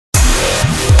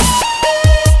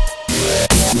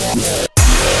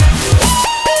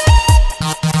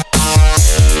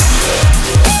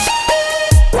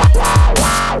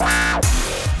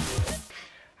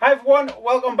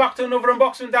to another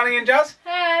unboxing with Danny and Jaz.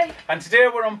 Hey! And today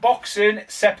we're unboxing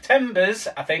September's,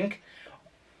 I think,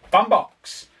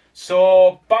 Bambox.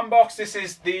 So, Bambox, this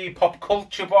is the pop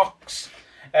culture box.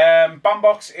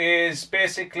 Bambox is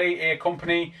basically a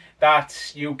company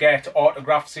that you get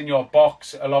autographs in your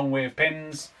box along with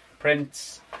pins,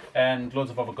 prints and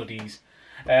loads of other goodies.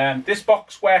 This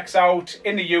box works out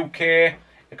in the UK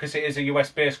because it is a US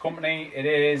based company. It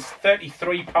is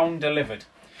 £33 delivered.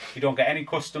 You don't get any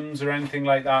customs or anything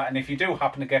like that, and if you do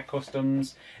happen to get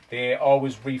customs, they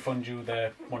always refund you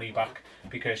the money back,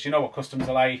 because you know what customs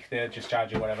are like, they'll just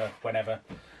charge you whatever, whenever.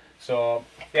 So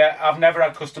yeah, I've never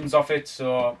had customs off it,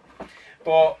 so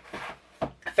but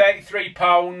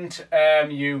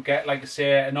 £33, you get, like I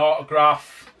say, an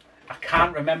autograph. I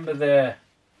can't remember the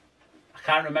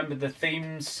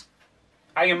themes.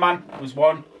 Iron Man was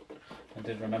one. I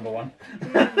did remember one.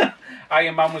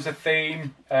 Iron Man was a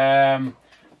theme.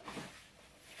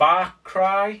 Far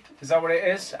Cry, is that what it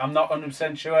is? I'm not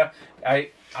 100% sure. I've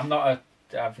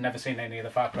never seen any of the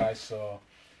Far Cries, so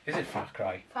is it Far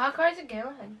Cry? Far Cry's a game,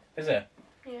 I think. Is it?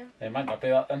 Yeah. It might not be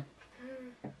that then.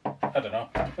 I don't know.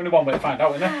 Only one way to find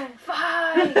out, isn't it?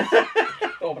 Five!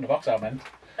 Open the box out, man.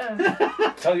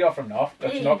 Oh. Tell you're from North.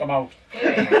 Let's knock them out.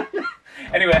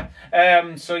 Anyway,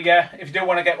 so yeah, if you do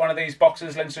want to get one of these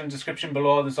boxes, links are in the description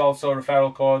below. There's also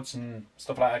referral codes and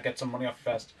stuff like that. Get some money off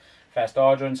your first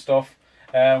order and stuff.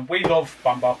 We love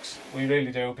Bambox, we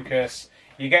really do, because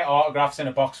you get autographs in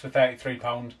a box for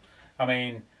 £33. I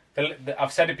mean,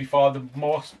 I've said it before,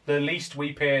 the least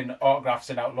we pay in autographs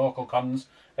in our local cons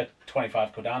at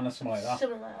 25 quid or something like that.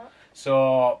 Something like that.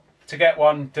 So to get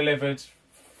one delivered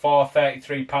for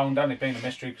 £33, and it being a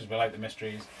mystery because we like the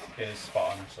mysteries, is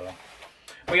spot on. So,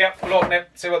 but yeah, we'll open it,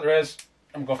 see what there is,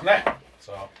 and we'll go from there.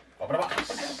 So open the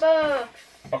box. Box.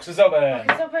 Box is open.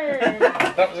 Box is open.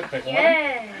 That was a quick one.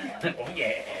 Yeah. Oh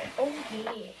yeah. Oh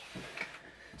yeah.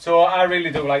 So I really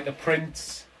do like the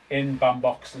prints in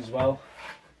Bambox as well.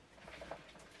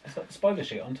 It's got the spoiler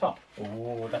sheet on top.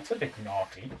 Oh, that's a bit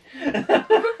naughty.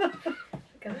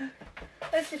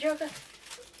 That's the Joker.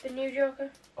 The new Joker.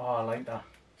 Oh, I like that.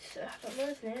 I don't know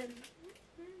his name.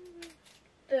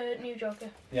 The new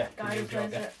Joker. Yeah, the Guy new who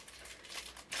plays Joker. it.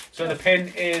 So the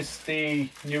pin is the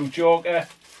new Joker.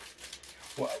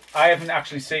 Well, I haven't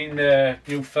actually seen the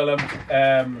new film.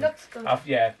 Looks good.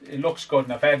 Yeah, it looks good,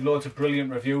 and I've heard loads of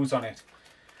brilliant reviews on it.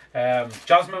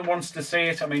 Jasmine wants to see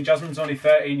it. I mean, Jasmine's only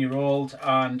 13-year-old,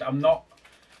 and I'm not,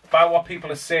 by what people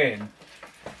are saying,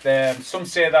 some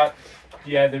say that,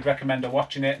 yeah, they'd recommend her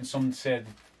watching it, and some say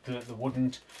that they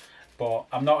wouldn't. But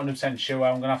I'm not 100% sure.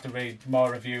 I'm going to have to read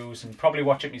more reviews and probably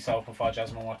watch it myself before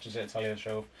Jasmine watches it, to tell you the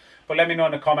truth. But let me know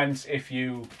in the comments if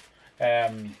you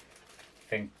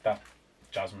think that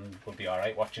Jasmine would be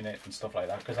alright watching it and stuff like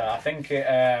that, because I think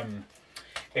it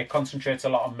concentrates a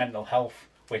lot on mental health,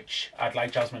 which I'd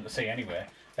like Jasmine to see anyway,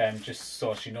 just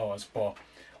so she knows. But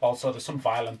also there's some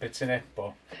violent bits in it,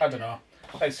 but I don't know.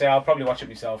 Like I say, I'll probably watch it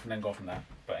myself and then go from there.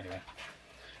 But anyway,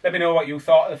 let me know what you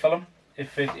thought of the film.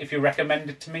 If you recommend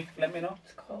it to me, let me know.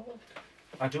 It's cold.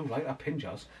 I do like that pin,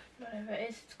 Jazz. Whatever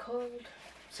it is, it's cold.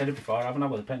 Said it before, haven't I,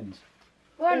 with the pins?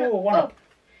 One up. One up. Do you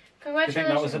Congratulations. think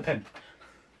that was a pin?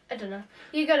 I don't know.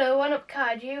 You got a 1-up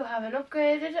card. You have an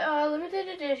upgraded or limited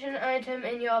edition item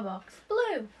in your box.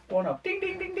 Blue. 1 up. Ding,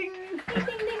 ding, ding, ding. Ding, ding,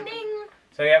 ding, ding.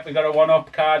 So yeah, we got a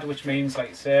 1-up card, which means, like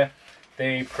you say,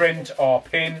 the print or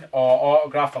pin or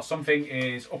autograph or something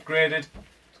is upgraded.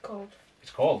 It's cold.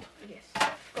 It's cold. Yes.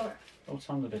 Go on. Oh, it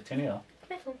sounds a bit tinny though.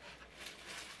 Metal. I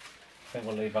think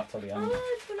we'll leave that till the end.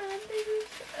 Oh, it's one of them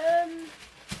things.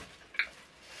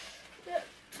 Yeah.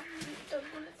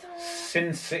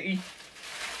 Sin City. Is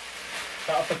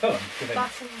that off the film? Do you think?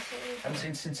 That's Sin City. I haven't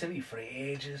seen Sin City for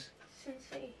ages. Sin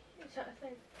City. Is that a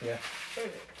thing? Yeah.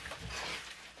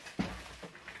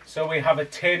 So we have a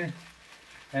tin,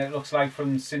 and it looks like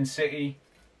from Sin City.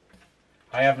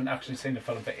 I haven't actually seen the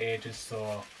film for ages,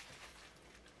 so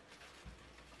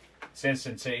it says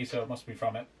Sin City, so it must be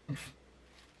from it.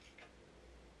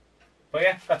 But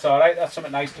yeah, that's alright. That's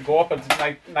something nice to go up. It's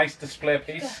a nice display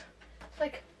piece. Yeah. It's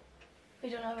like, we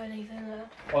don't have anything there.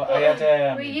 Well, I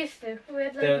had we used to. We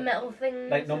had like the, metal things.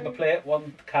 like number plate,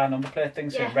 one car number plate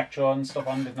things, Yeah. so retro and stuff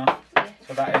on, didn't I? Yeah.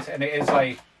 So that is, and it is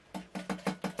like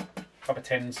proper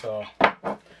tin. So,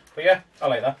 but yeah, I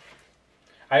like that.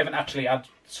 I haven't actually had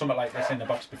something like this in the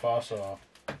box before, so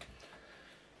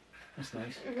that's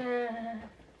nice.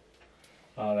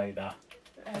 I like that.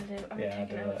 I do. I'm Yeah, I checking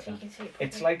do out like so you that. can see it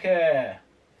It's properly.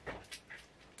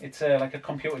 like a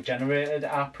computer generated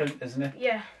art print, isn't it?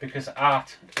 Yeah. Because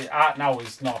art now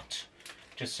is not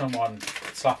just someone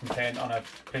slapping paint on a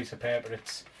piece of paper.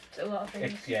 It's a lot of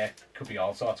things. Yeah, could be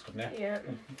all sorts, couldn't it? Yeah.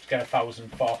 Get 1,000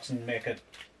 forks and make a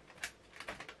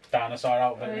dinosaur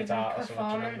out of it. Or It's even art or something. Do you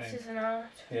know what I mean? performances and art.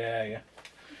 Yeah.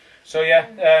 So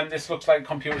yeah, this looks like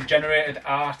computer generated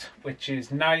art, which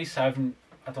is nice. I don't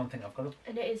think I've got it.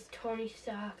 And it is Tony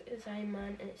Stark as Iron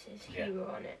Man, and it says hero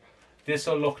on it. This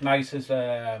will look nice as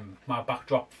my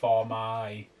backdrop for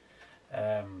my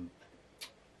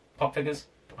pop figures,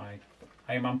 my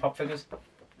Iron Man pop figures.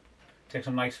 Take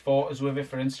some nice photos with it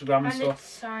for Instagram and stuff. And it's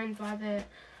signed by the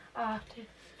artist.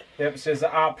 Yep, it says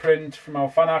the art print from our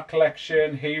fan art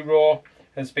collection, Hero,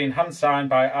 has been hand signed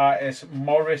by artist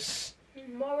Morris.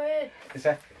 Is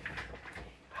that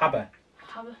Haber?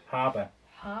 Harbour,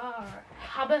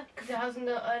 because it hasn't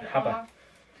got an Haber. R.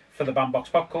 For the Bandbox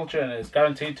Pop Culture, and is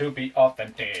guaranteed to be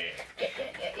authentic.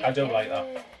 Yeah, I do like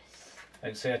that.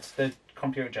 Like I say, it's the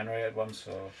computer generated one,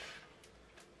 so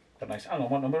but nice. Hang on,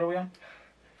 what number are we on?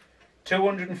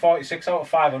 246 out of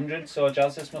 500. So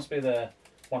Jazz, this must be the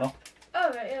one up. Oh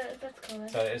right, yeah, that's cool. Then.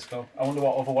 So it is cool. I wonder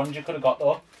what other ones you could have got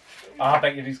though. I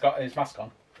bet you he's got his mask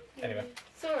on. Anyway.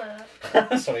 Something like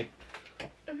that. Sorry.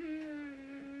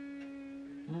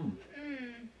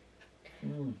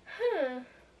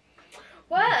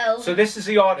 Well. So this is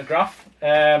the autograph.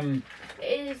 It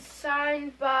is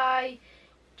signed by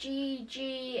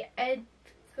Gigi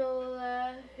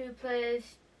Edgar, who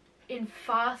plays in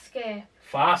Farscape.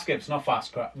 Farscape's not Far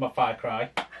Cry.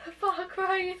 Far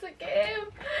Cry is a game.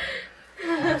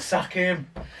 Sack him.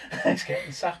 He's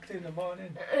getting sacked in the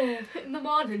morning. In the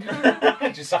morning.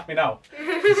 Just sack me now.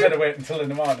 Instead of waiting until in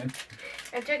the morning.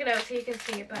 And check it out so you can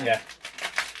see it better. Yeah.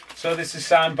 So this is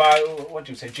signed by, what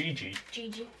do you say, Gigi?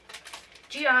 Gigi.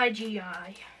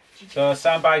 G-I-G-I. So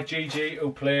signed by Gigi,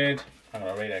 who played, I'm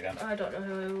going to read it again. I don't know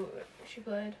who she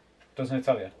played. Doesn't it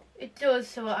tell you? It does,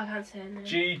 so I can't say her name.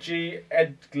 Gigi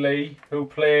Edgley, who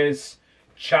plays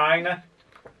China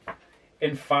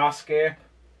in Farscape.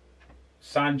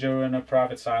 Signed during a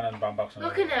private signing in Bandbox.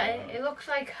 Looking at it, it looks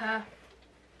like her.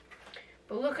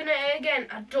 But looking at it again,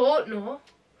 I don't know.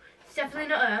 It's definitely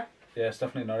not her. Yeah, it's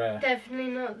definitely not her.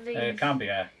 Definitely not these. It can't be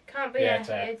her. Can't be Yeah, her. it's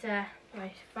her. It's her.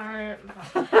 Right, fine.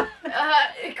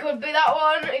 It could be that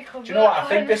one. It could be Do you know what? that I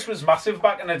think one. this was massive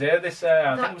back in the day. This,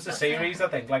 I think it was a series. I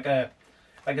think like a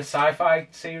sci-fi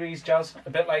series, Jazz. A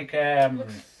bit like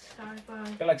Looks sci-fi.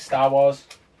 a bit like Star Wars,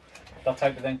 that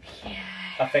type of thing. Yeah.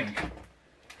 I think.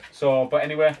 So, but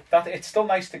anyway, that it's still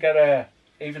nice to get a,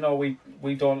 even though we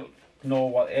don't know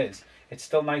what it is, it's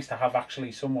still nice to have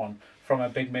actually someone from a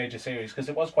big major series, because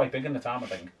it was quite big in the time, I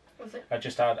think. Was it?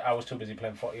 I was too busy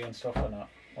playing footy and stuff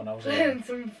when I was Playing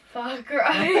some Far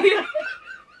Cry.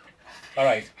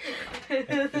 Alright.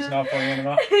 It's not funny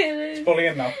anymore. It It's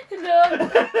bullying now. No.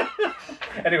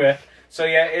 Anyway, so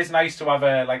yeah, it is nice to have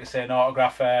a, like I say, an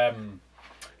autograph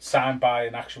signed by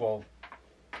an actual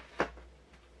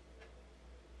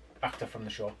actor from the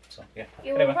show. So yeah.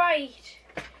 You Anyway. were right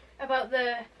about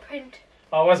the print.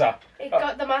 Oh, was that? It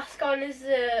got the mask on as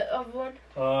the other one.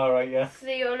 Oh, right, yeah. It's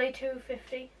the only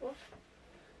 250. What?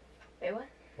 Wait, what?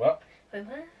 What? Wait,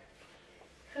 what?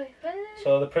 Wait, what?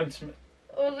 So the print,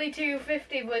 Only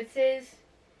 250, but it says.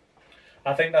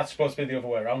 I think that's supposed to be the other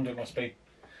way around, it must be.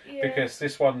 Yeah. Because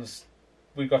this one's,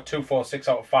 we got 246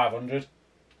 out of 500.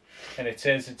 And it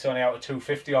says it's only out of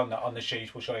 250 on the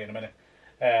sheet. We'll show you in a minute.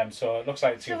 So it looks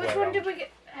like it's the So other which way one around. did we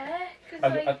get? 'Cause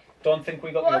I don't think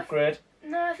we got What the if- upgrade.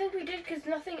 No, I think we did because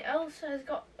nothing else has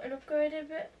got an upgraded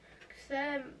bit. Because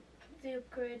they're the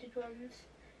upgraded ones.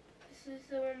 This is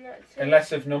the one that's. Unless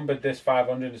they've numbered this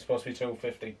 500, it's supposed to be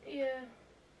 250. Yeah.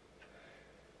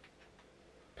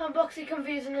 Panboxy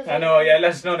confusing us. I know, yeah.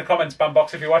 Let us know in the comments,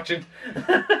 Bandbox, if you're watching.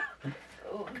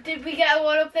 Did we get a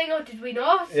one-up thing or did we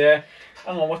not? Yeah.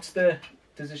 Hang on,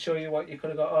 does it show you what you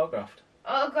could have got autographed?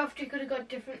 Autographed, you could have got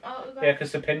different autographs. Yeah,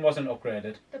 because the pin wasn't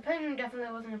upgraded. The pen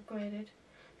definitely wasn't upgraded.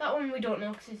 That one we don't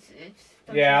know because it's.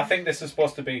 Yeah, I think this is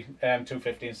supposed to be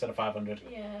 250 instead of 500.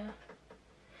 Yeah.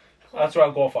 That's what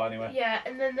I'll go for anyway. Yeah,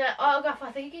 and then the autograph,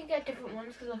 I think you can get different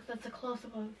ones because look, that's a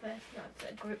close-up of the face.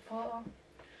 That's a group photo.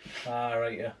 Ah,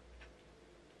 right, yeah.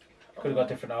 Could have got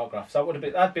different autographs.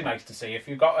 That'd be nice to see. If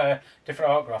you got a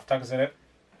different autograph, tag us in it.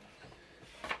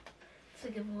 It's a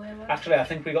giveaway one. Actually, I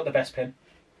think we got the best pin.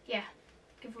 Yeah,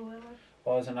 giveaway one.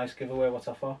 Oh, there's a nice giveaway. What's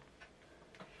that for?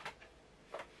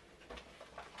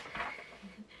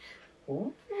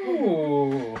 Ooh.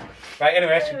 Right,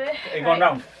 anyway, are you going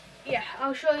round? Yeah,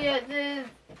 I'll show you the.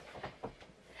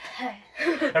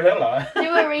 A little lot. Do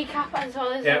a recap as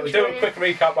well as. Yeah, we'll do a quick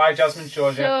recap why Jasmine showed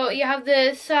you. So you have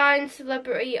the signed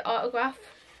celebrity autograph.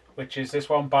 Which is this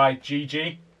one by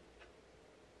Gigi.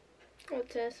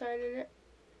 What's her sign in it?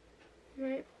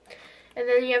 Right. And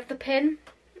then you have the pin.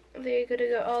 They're gonna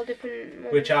go all different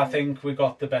ones. Which I think we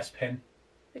got the best pin.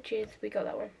 We got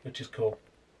that one. Which is cool.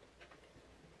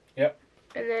 Yep.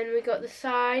 And then we got the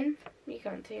sign. You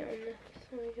can't see it on this.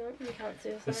 You can't see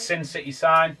the sign. The Sin City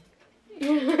sign. You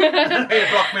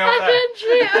blocked me out there.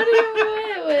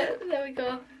 Wait, there we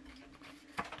go.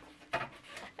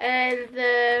 And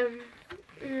the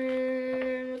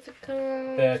what's it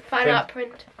called? The Fine art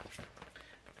print.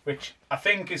 Which I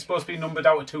think is supposed to be numbered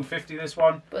out at 250. This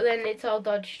one. But then it's all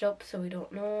dodged up, so we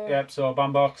don't know. Yep. So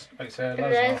Bambox, like I said,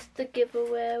 and there's the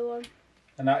giveaway one.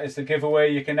 And that is the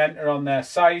giveaway you can enter on their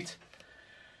site.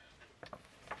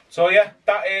 So yeah,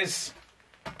 that is.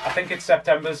 I think it's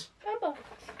September's. Bambox.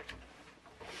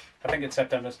 I think it's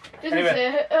September's. Doesn't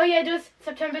say. Oh yeah, it does.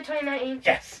 September 2019.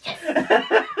 Yes.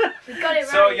 We got it right.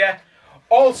 So yeah.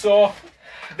 Also,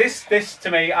 this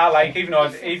to me I like, even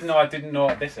though I didn't know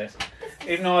what this is.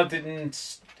 Even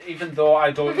though I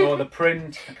don't know the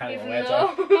print. I can't even wear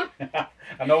that.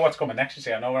 I know what's coming next. You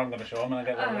see, I know where I'm going to show them, and I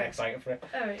get really excited for it.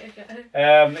 Alright,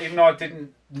 okay. Even though I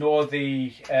didn't know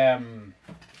the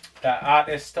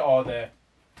artist or the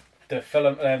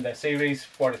film, the series,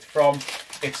 what it's from,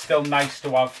 it's still nice to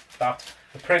have that.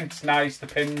 The print's nice, the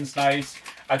pin's nice.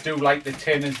 I do like the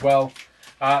tin as well.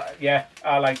 Yeah,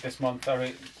 I like this month. I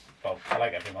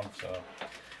like every month. So,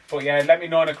 but yeah, let me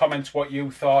know in the comments what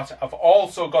you thought. I've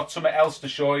also got something else to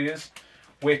show you,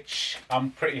 which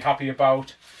I'm pretty happy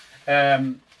about.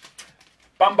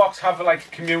 Bambox have like a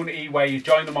community where you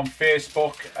join them on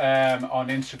Facebook, on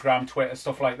Instagram, Twitter,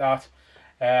 stuff like that.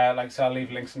 Like I said, I'll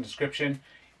leave links in the description.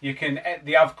 They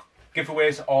have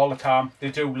giveaways all the time.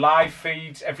 They do live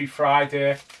feeds every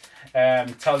Friday.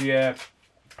 Tell you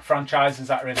franchises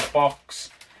that are in the box.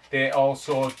 They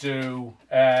also do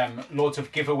loads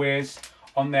of giveaways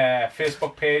on their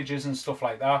Facebook pages and stuff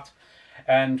like that.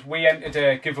 And we entered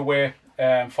a giveaway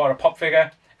for a pop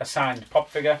figure, a signed pop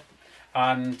figure,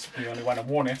 and we only went and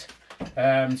won it.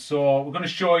 So we're going to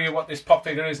show you what this pop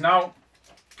figure is now,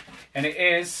 and it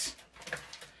is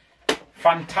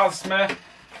Phantasm,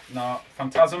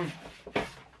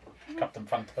 Captain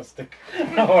Fantastic,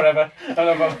 or whatever. I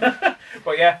don't know.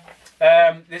 But yeah,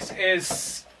 this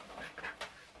is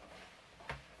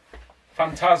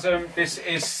Phantasm. This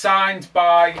is signed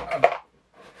by.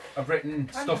 I've written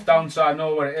stuff down so I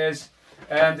know what it is.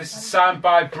 This is signed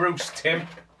by Bruce Timm,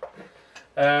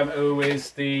 who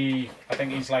is I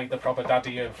think he's like the proper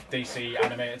daddy of DC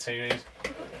animated series.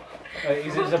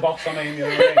 He's a box on him, you know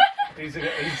what I mean? He's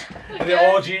the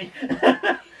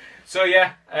OG. So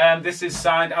yeah, this is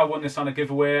signed. I won this on a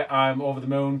giveaway. I'm over the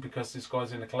moon because this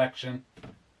goes in the collection.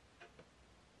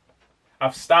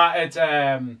 I've started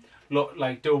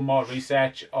doing more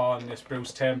research on this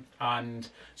Bruce Timm, and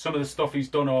some of the stuff he's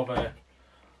done over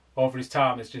his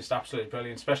time is just absolutely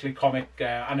brilliant, especially comic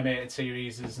animated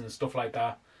series and stuff like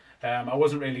that. I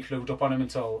wasn't really clued up on him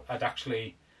until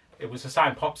it was a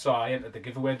signed pop, so I entered the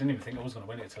giveaway. Didn't even think I was going to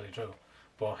win it till he drew.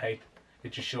 But hey,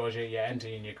 it just shows you, enter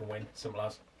and you can win, simple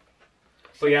as.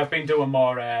 But yeah, I've been doing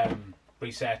more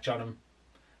research on him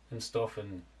and stuff,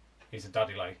 and he's a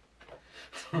daddy like.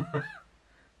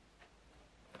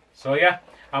 So yeah,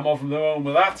 I'm over the moon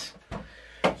with that.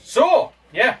 So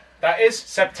yeah, that is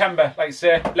September. Like I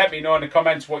say, let me know in the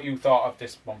comments what you thought of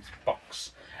this month's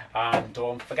box. And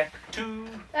don't forget to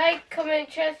like, comment,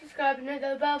 share, subscribe, and hit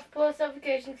the bell for post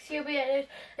notifications so you'll be entered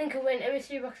and can win a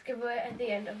mystery box giveaway at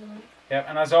the end of the month. Yep,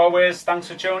 and as always, thanks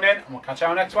for tuning in, and we'll catch you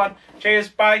on the next one. Cheers,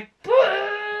 bye. Bye.